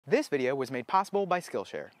This video was made possible by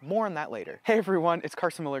Skillshare. More on that later. Hey everyone, it's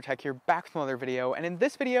Carsonmtech here, back with another video, and in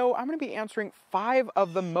this video, I'm going to be answering 5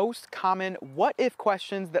 of the most common what-if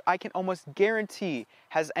questions that I can almost guarantee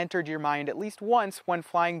has entered your mind at least once when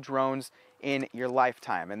flying drones in your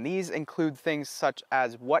lifetime. And these include things such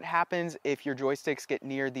as what happens if your joysticks get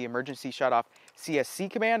near the emergency shutoff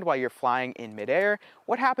CSC command while you're flying in midair,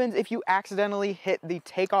 what happens if you accidentally hit the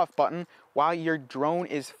takeoff button while your drone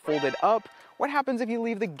is folded up, what happens if you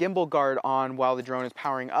leave the gimbal guard on while the drone is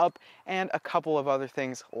powering up, and a couple of other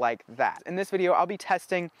things like that. In this video, I'll be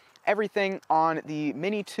testing everything on the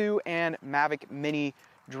Mini 2 and Mavic Mini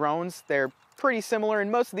drones. They're pretty similar,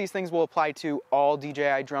 and most of these things will apply to all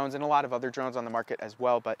DJI drones and a lot of other drones on the market as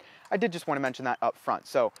well, but I did just want to mention that up front.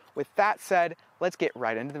 So with that said, let's get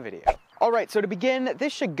right into the video. All right, so to begin,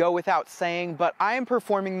 this should go without saying, but I am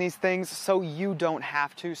performing these things so you don't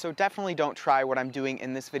have to, so definitely don't try what I'm doing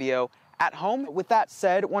in this video at home. With that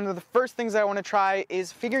said, one of the first things I want to try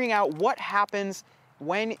is figuring out what happens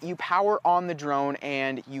when you power on the drone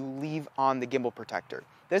and you leave on the gimbal protector.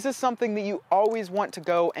 This is something that you always want to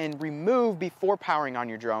go and remove before powering on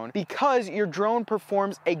your drone because your drone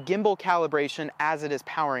performs a gimbal calibration as it is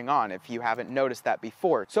powering on, if you haven't noticed that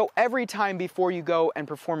before. So every time before you go and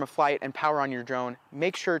perform a flight and power on your drone,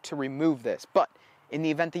 make sure to remove this. But in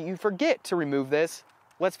the event that you forget to remove this,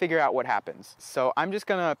 let's figure out what happens. So I'm just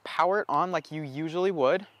gonna power it on like you usually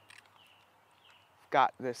would.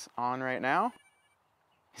 Got this on right now.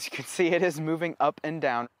 As you can see, it is moving up and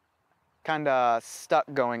down. Kind of stuck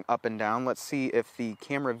going up and down. Let's see if the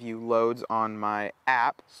camera view loads on my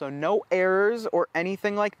app. So no errors or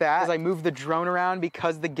anything like that. As I move the drone around,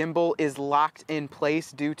 because the gimbal is locked in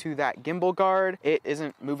place due to that gimbal guard, it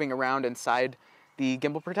isn't moving around inside the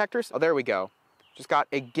gimbal protectors. Oh, there we go. Just got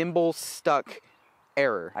a gimbal stuck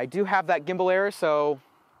error. I do have that gimbal error, so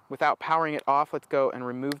without powering it off, let's go and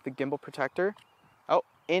remove the gimbal protector. Oh,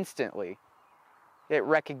 instantly it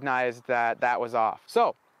recognized that that was off.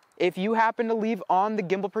 So if you happen to leave on the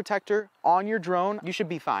gimbal protector on your drone, you should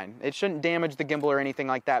be fine. It shouldn't damage the gimbal or anything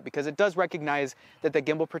like that because it does recognize that the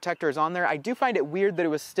gimbal protector is on there. I do find it weird that it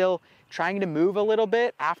was still trying to move a little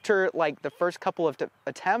bit after like the first couple of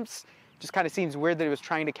attempts. Just kind of seems weird that it was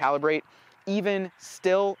trying to calibrate even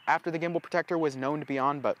still after the gimbal protector was known to be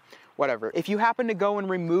on, but whatever. If you happen to go and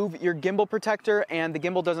remove your gimbal protector and the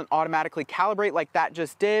gimbal doesn't automatically calibrate like that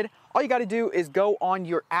just did, all you got to do is go on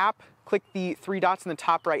your app, click the 3 dots in the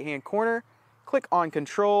top right hand corner, click on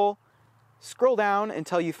control, scroll down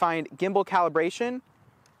until you find gimbal calibration,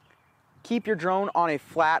 keep your drone on a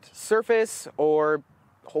flat surface or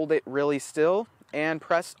hold it really still and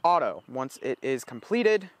press auto. Once it is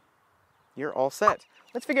completed, you're all set.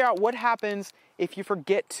 Let's figure out what happens if you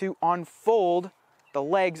forget to unfold the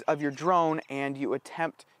legs of your drone and you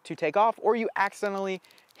attempt to take off, or you accidentally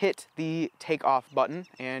hit the takeoff button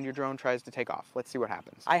and your drone tries to take off. Let's see what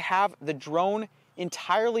happens. I have the drone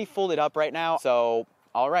entirely folded up right now, so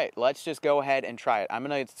all right, let's just go ahead and try it. I'm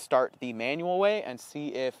gonna start the manual way and see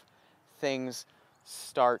if things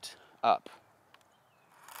start up.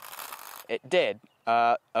 It did.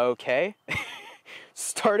 Okay.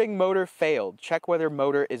 Starting motor failed. Check whether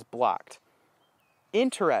motor is blocked.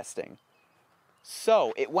 Interesting.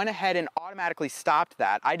 So it went ahead and automatically stopped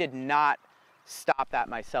that. I did not stop that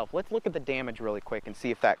myself. Let's look at the damage really quick and see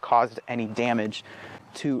if that caused any damage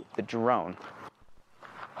to the drone.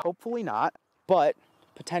 Hopefully not, but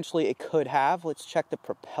potentially it could have. Let's check the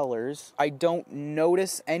propellers. I don't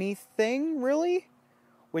notice anything really,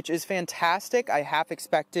 which is fantastic. I half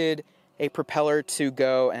expected a propeller to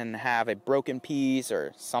go and have a broken piece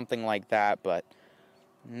or something like that, but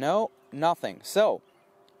no, nothing. So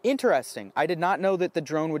interesting. I did not know that the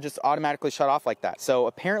drone would just automatically shut off like that. So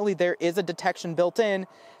apparently there is a detection built in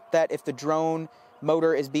that if the drone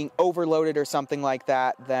motor is being overloaded or something like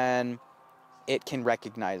that, then it can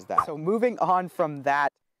recognize that. So moving on from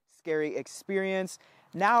that scary experience,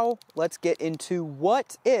 now let's get into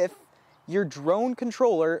what if your drone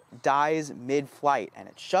controller dies mid-flight and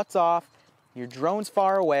it shuts off, your drone's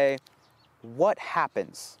far away. What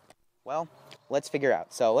happens? Well, let's figure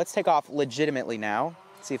out. So let's take off legitimately now.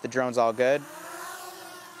 See if the drone's all good.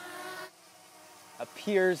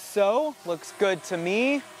 Appears so. Looks good to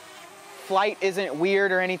me. Flight isn't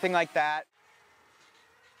weird or anything like that.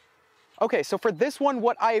 Okay, so for this one,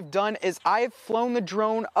 what I've done is I've flown the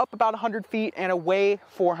drone up about 100 feet and away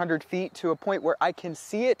 400 feet to a point where I can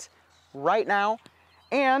see it right now.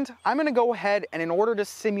 And I'm gonna go ahead and in order to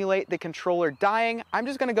simulate the controller dying, I'm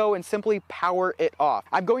just gonna go and simply power it off.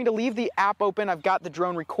 I'm going to leave the app open. I've got the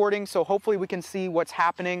drone recording, so hopefully we can see what's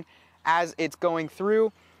happening as it's going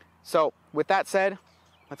through. So with that said,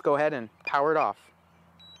 let's go ahead and power it off.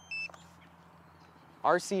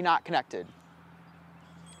 RC not connected.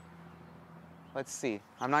 Let's see.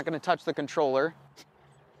 I'm not going to touch the controller.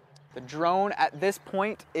 The drone at this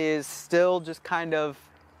point is still just kind of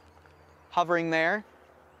hovering there.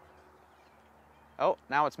 Oh,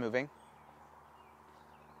 now it's moving.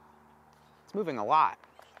 It's moving a lot.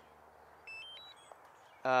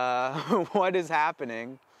 What is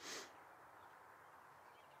happening?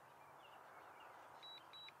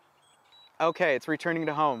 Okay, it's returning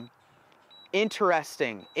to home.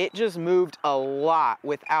 Interesting. It just moved a lot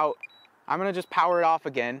without... I'm gonna just power it off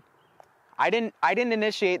again. I didn't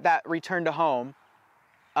initiate that return to home,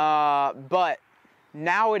 but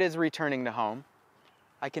now it is returning to home.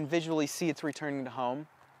 I can visually see it's returning to home.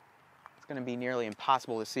 It's gonna be nearly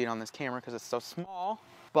impossible to see it on this camera because it's so small,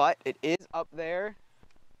 but it is up there.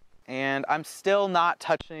 And I'm still not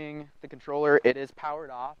touching the controller. It is powered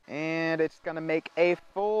off, and it's gonna make a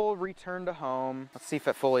full return to home. Let's see if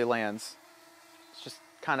it fully lands. It's just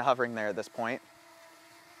kind of hovering there at this point.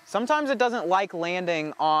 Sometimes it doesn't like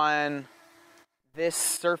landing on this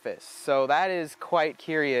surface, so that is quite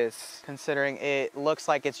curious considering it looks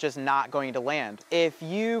like it's just not going to land. If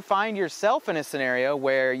you find yourself in a scenario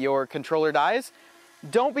where your controller dies,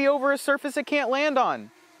 don't be over a surface it can't land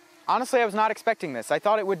on. Honestly, I was not expecting this. I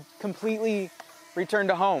thought it would completely return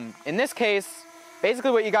to home. In this case,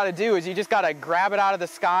 basically what you gotta do is you just gotta grab it out of the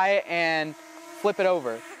sky and flip it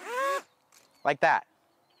over. Like that.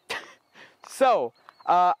 So,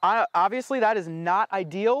 obviously that is not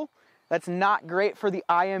ideal. That's not great for the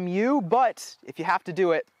IMU, but if you have to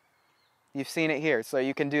do it, you've seen it here, so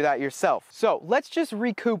you can do that yourself. So let's just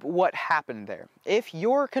recoup what happened there. If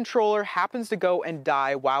your controller happens to go and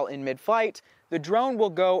die while in mid-flight, the drone will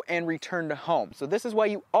go and return to home. So this is why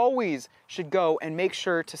you always should go and make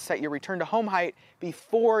sure to set your return to home height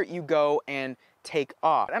before you go and take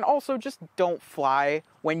off. And also just don't fly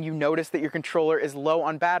when you notice that your controller is low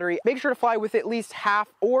on battery. Make sure to fly with at least half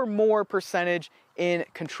or more percentage in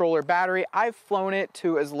controller battery. I've flown it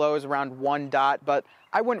to as low as around 1 dot, but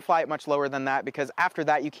I wouldn't fly it much lower than that because after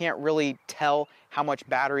that you can't really tell how much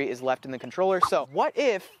battery is left in the controller. So what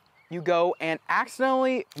if you go and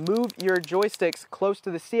accidentally move your joysticks close to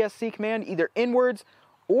the CSC command, either inwards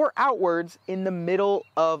or outwards in the middle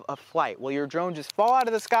of a flight? Will your drone just fall out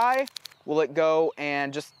of the sky? Will it go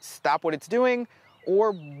and just stop what it's doing?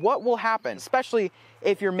 Or what will happen? Especially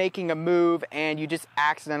if you're making a move and you just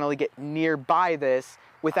accidentally get nearby this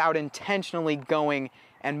without intentionally going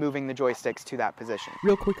and moving the joysticks to that position.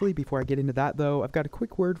 Real quickly, before I get into that though, I've got a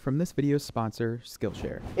quick word from this video's sponsor,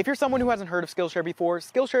 Skillshare. If you're someone who hasn't heard of Skillshare before,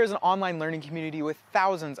 Skillshare is an online learning community with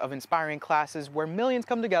thousands of inspiring classes where millions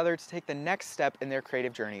come together to take the next step in their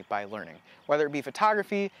creative journey by learning. Whether it be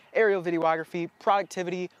photography, aerial videography,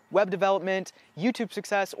 productivity, web development, YouTube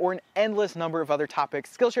success, or an endless number of other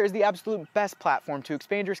topics, Skillshare is the absolute best platform to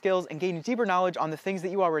expand your skills and gain deeper knowledge on the things that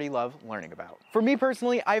you already love learning about. For me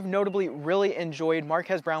personally, I've notably really enjoyed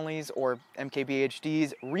Marquez Brownlee's, or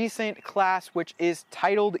MKBHD's, recent class, which is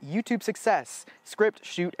titled YouTube Success, Script,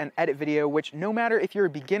 Shoot, and Edit Video, which no matter if you're a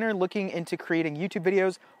beginner looking into creating YouTube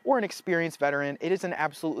videos or an experienced veteran, it is an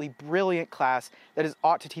absolutely brilliant class that is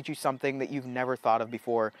ought to teach you something that you've never thought of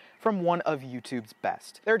before from one of YouTube's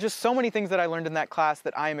best. There are just so many things that I learned in that class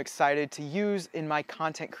that I am excited to use in my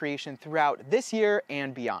content creation throughout this year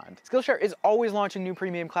and beyond. Skillshare is always launching new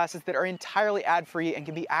premium classes that are entirely ad-free and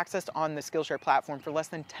can be accessed on the Skillshare platform for less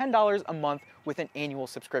than $10 a month with an annual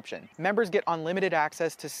subscription. Members get unlimited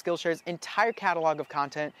access to Skillshare's entire catalog of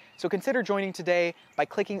content, so consider joining today by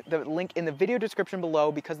clicking the link in the video description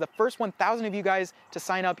below, because the first 1,000 of you guys to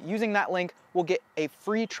sign up using that link will get a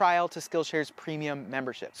free trial to Skillshare's premium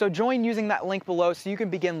membership. So join using that link below so you can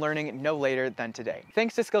begin learning no later than today.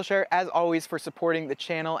 Thanks to Skillshare, as always, for supporting the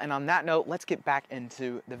channel, and on that note, let's get back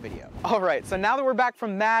into the video. All right, so now that we're back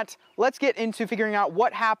from that, let's get into figuring out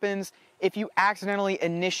what happens if you accidentally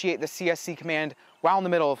initiate the CSC command while in the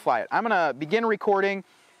middle of flight. I'm gonna begin recording.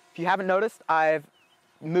 If you haven't noticed, I've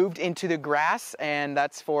moved into the grass, and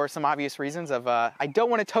that's for some obvious reasons of I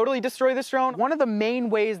don't want to totally destroy this drone. One of the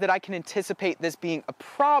main ways that I can anticipate this being a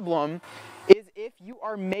problem is if you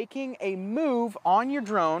are making a move on your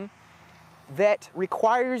drone that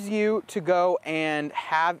requires you to go and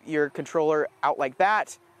have your controller out like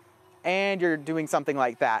that, and you're doing something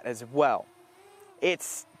like that as well.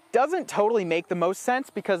 It doesn't totally make the most sense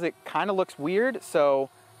because it kind of looks weird. So,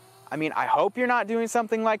 I mean, I hope you're not doing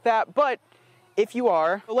something like that, but if you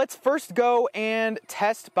are, let's first go and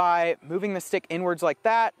test by moving the stick inwards like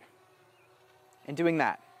that and doing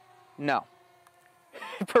that. No.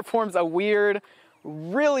 It performs a weird,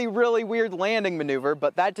 really weird landing maneuver,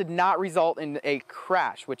 but that did not result in a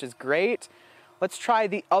crash, which is great. Let's try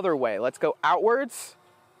the other way. Let's go outwards,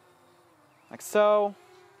 like so.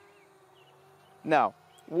 No.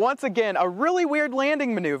 Once again, a really weird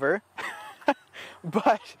landing maneuver,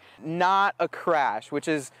 but not a crash, which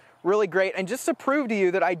is really great. And just to prove to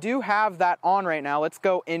you that I do have that on right now, let's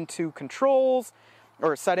go into controls,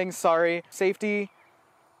 or settings, sorry, safety,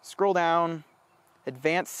 scroll down,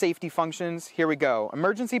 advanced safety functions. Here we go.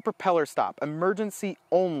 Emergency propeller stop, emergency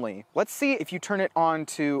only. Let's see if you turn it on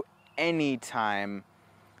to anytime.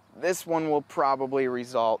 This one will probably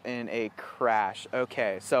result in a crash.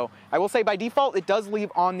 Okay, so I will say by default, it does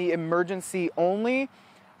leave on the emergency only.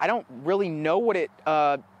 I don't really know what it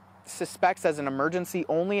suspects as an emergency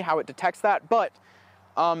only, how it detects that, but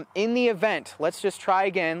in the event, let's just try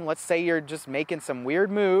again. Let's say you're just making some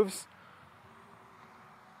weird moves.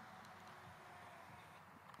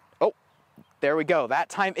 Oh, there we go. That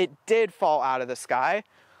time it did fall out of the sky.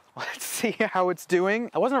 Let's see how it's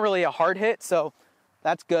doing. It wasn't really a hard hit, so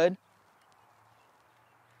that's good.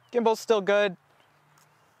 Gimbal's still good.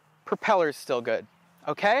 Propeller's still good.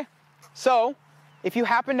 Okay? So, if you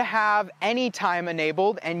happen to have anytime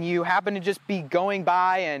enabled and you happen to just be going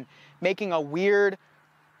by and making a weird,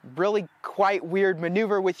 really quite weird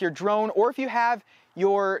maneuver with your drone, or if you have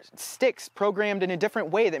your sticks programmed in a different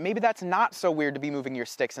way that maybe that's not so weird to be moving your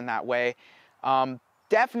sticks in that way,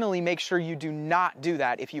 definitely make sure you do not do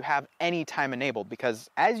that if you have anytime enabled, because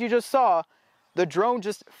as you just saw, the drone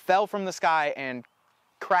just fell from the sky and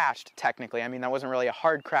crashed, technically. I mean, that wasn't really a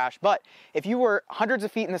hard crash, but if you were hundreds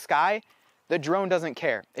of feet in the sky, the drone doesn't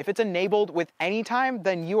care. If it's enabled with anytime,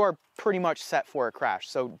 then you are pretty much set for a crash.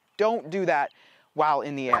 So don't do that while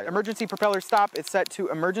in the air. Emergency propeller stop is set to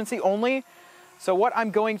emergency only. So what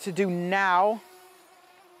I'm going to do now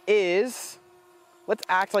is, let's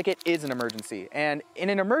act like it is an emergency. And in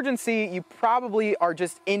an emergency, you probably are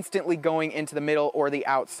just instantly going into the middle or the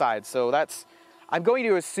outside. So I'm going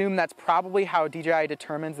to assume that's probably how DJI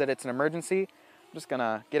determines that it's an emergency. I'm just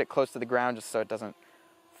gonna get it close to the ground just so it doesn't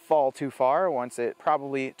fall too far once it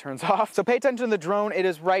probably turns off. So pay attention to the drone, it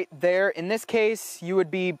is right there. In this case, you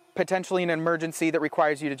would be potentially in an emergency that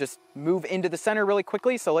requires you to just move into the center really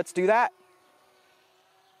quickly, so let's do that.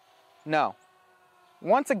 No.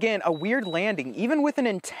 Once again, a weird landing, even with an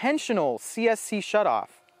intentional CSC shutoff.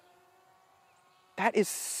 That is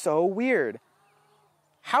so weird.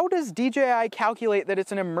 How does DJI calculate that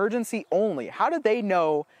it's an emergency only? How do they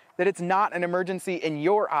know that it's not an emergency in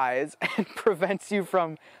your eyes and prevents you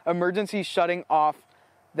from emergency shutting off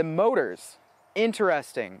the motors?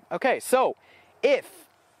 Interesting. Okay, so if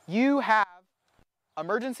you have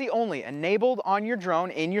emergency only enabled on your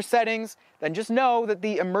drone in your settings, then just know that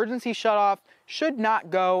the emergency shutoff should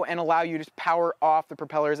not go and allow you to power off the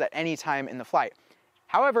propellers at any time in the flight.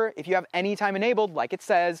 However, if you have anytime enabled, like it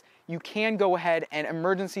says, you can go ahead and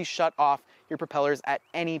emergency shut off your propellers at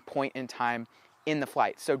any point in time in the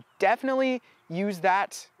flight. So definitely use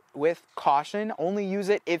that with caution. Only use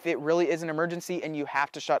it if it really is an emergency and you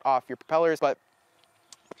have to shut off your propellers. But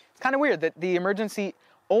it's kind of weird that the emergency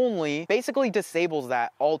only basically disables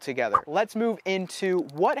that altogether. Let's move into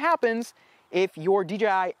what happens if your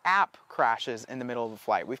DJI app crashes in the middle of the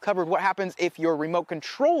flight. We've covered what happens if your remote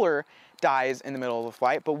controller dies in the middle of the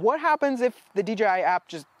flight, but what happens if the DJI app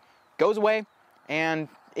just goes away and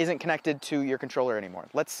isn't connected to your controller anymore?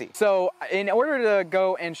 Let's see. So in order to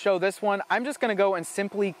go and show this one, I'm just gonna go and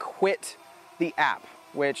simply quit the app,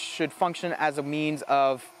 which should function as a means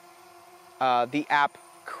of the app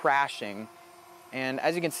crashing. And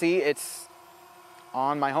as you can see, it's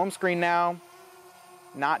on my home screen now,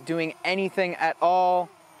 not doing anything at all.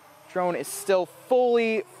 Drone is still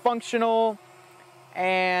fully functional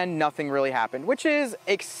and nothing really happened, which is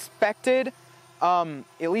expected, at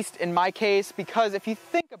least in my case, because if you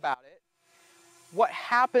think about it, what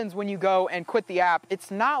happens when you go and quit the app, it's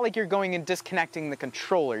not like you're going and disconnecting the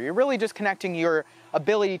controller. You're really just connecting your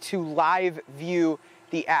ability to live view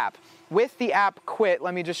the app. With the app quit,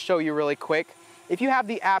 let me just show you really quick. If you have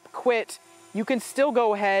the app quit, you can still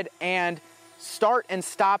go ahead and start and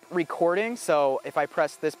stop recording. So if I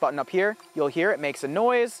press this button up here, you'll hear it makes a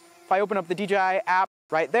noise. If I open up the DJI app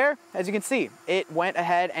right there, as you can see, it went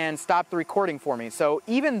ahead and stopped the recording for me. So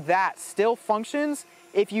even that still functions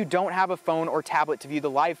if you don't have a phone or tablet to view the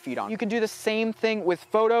live feed on. You can do the same thing with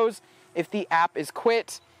photos. If the app is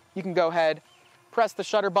quit, you can go ahead, press the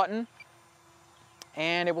shutter button,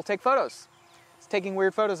 and it will take photos. It's taking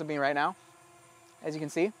weird photos of me right now, as you can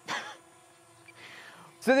see.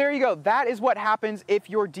 So there you go. That is what happens if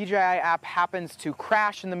your DJI app happens to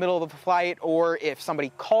crash in the middle of the flight, or if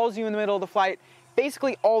somebody calls you in the middle of the flight.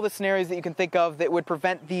 Basically all the scenarios that you can think of that would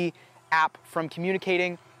prevent the app from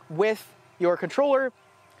communicating with your controller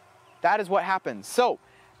that is what happens. So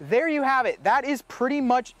there you have it. That is pretty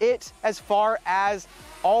much it as far as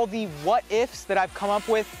all the what ifs that I've come up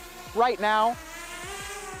with right now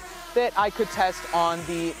that I could test on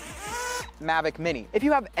the Mavic Mini. If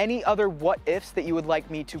you have any other what ifs that you would like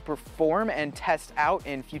me to perform and test out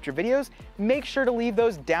in future videos, make sure to leave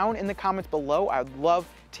those down in the comments below. I would love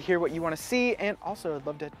to hear what you want to see, and also I'd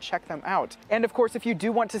love to check them out. And of course, if you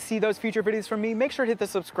do want to see those future videos from me, make sure to hit the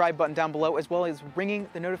subscribe button down below, as well as ringing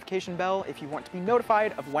the notification bell if you want to be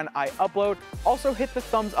notified of when I upload. Also hit the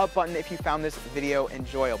thumbs up button if you found this video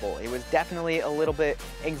enjoyable. It was definitely a little bit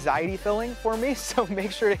anxiety filling for me, so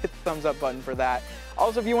make sure to hit the thumbs up button for that.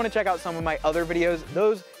 Also, if you want to check out some of my other videos,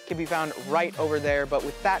 those can be found right over there. But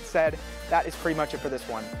with that said, that is pretty much it for this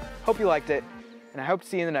one. Hope you liked it, and I hope to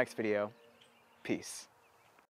see you in the next video. Peace.